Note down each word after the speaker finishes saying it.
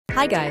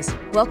Hi guys,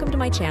 welcome to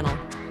my channel.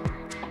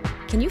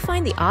 Can you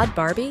find the odd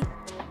Barbie?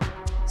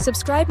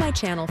 Subscribe my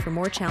channel for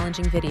more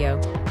challenging video.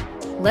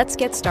 Let's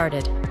get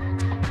started.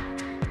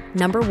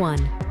 Number 1.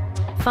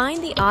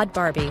 Find the odd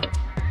Barbie.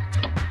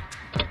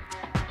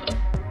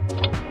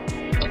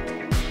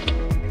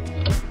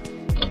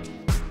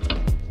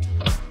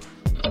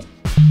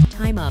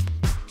 Time up.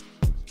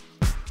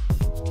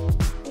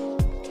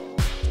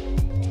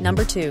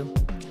 Number 2.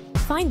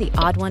 Find the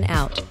odd one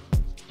out.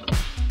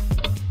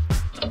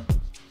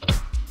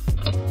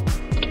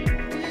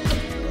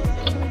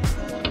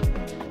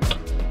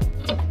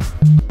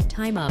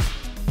 Time up.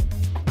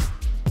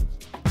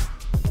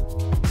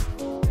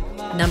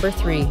 Number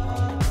 3.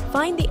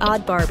 Find the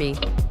odd Barbie.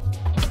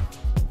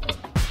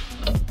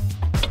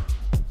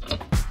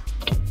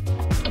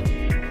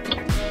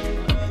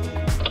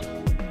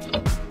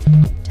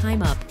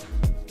 Time up.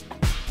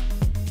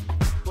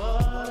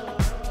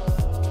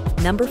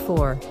 Number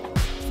 4.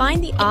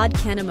 Find the odd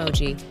Ken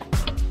emoji.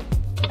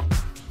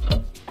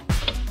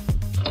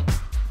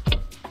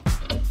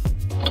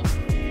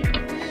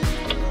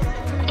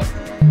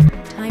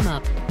 Time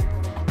up.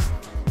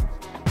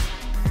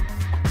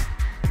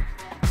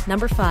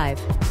 Number 5.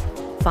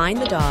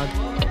 Find the dog.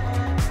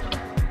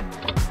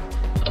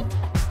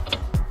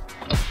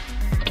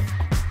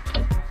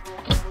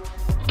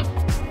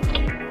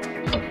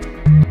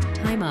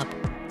 Time up.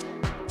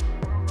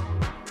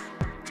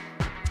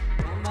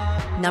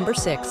 Number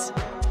 6.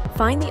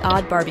 Find the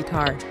odd Barbie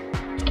car.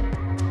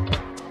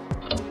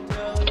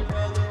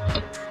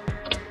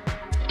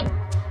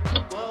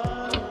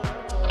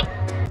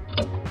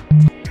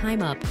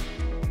 Time up.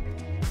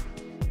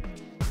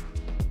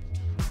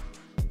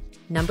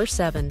 Number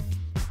 7.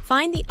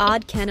 Find the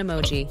odd Ken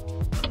emoji.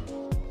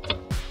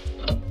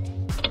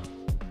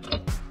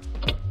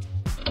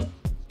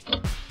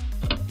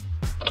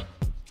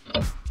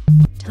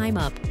 Time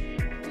up.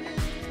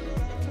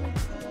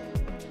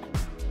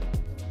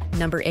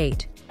 Number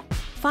 8.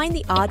 Find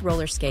the odd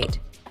roller skate.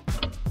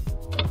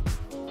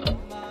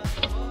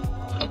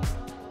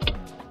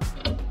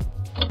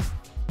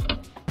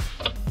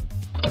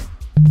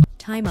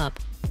 Time up.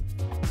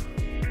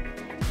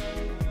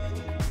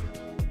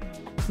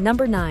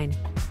 Number 9.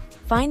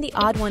 Find the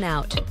odd one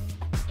out.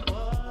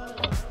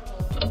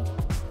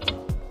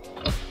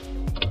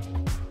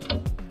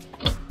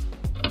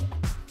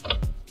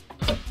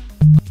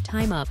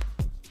 Time up.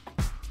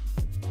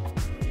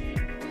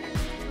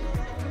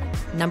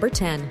 Number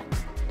 10.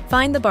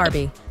 Find the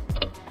Barbie.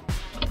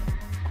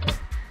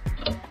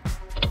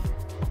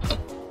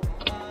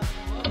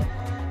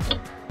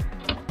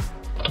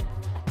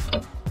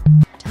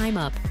 Time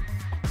up.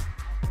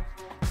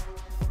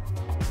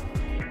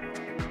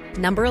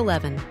 Number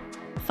 11.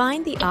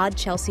 Find the odd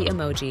Chelsea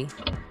emoji.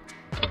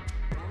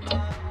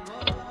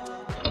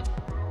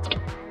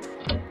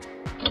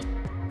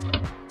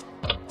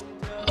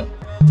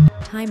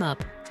 Time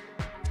up.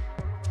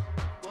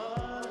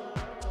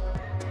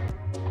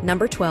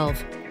 Number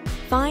 12.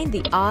 Find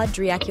the odd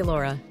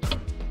Draculaura.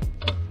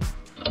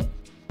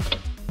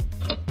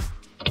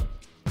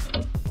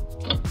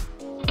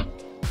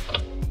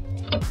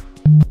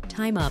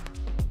 Time up.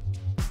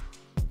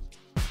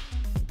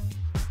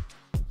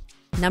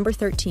 Number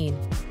 13.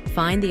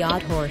 Find the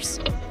odd horse.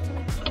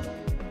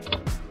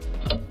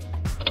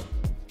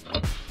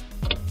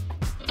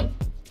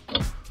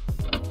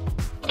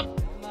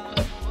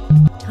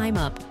 Time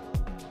up.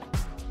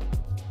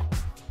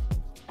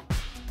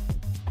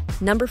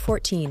 Number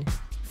 14.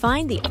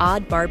 Find the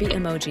odd Barbie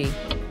emoji.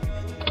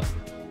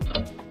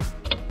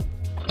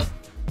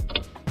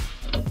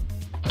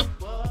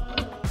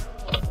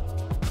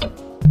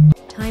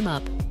 Time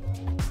up.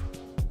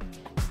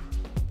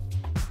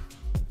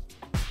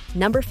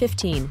 Number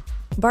 15.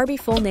 Barbie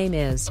full name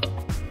is.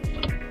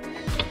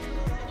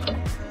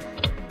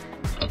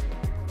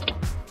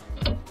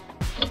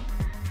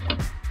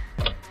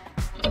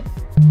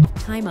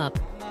 Time up.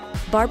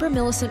 Barbara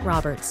Millicent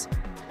Roberts.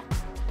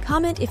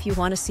 Comment if you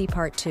want to see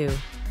part 2.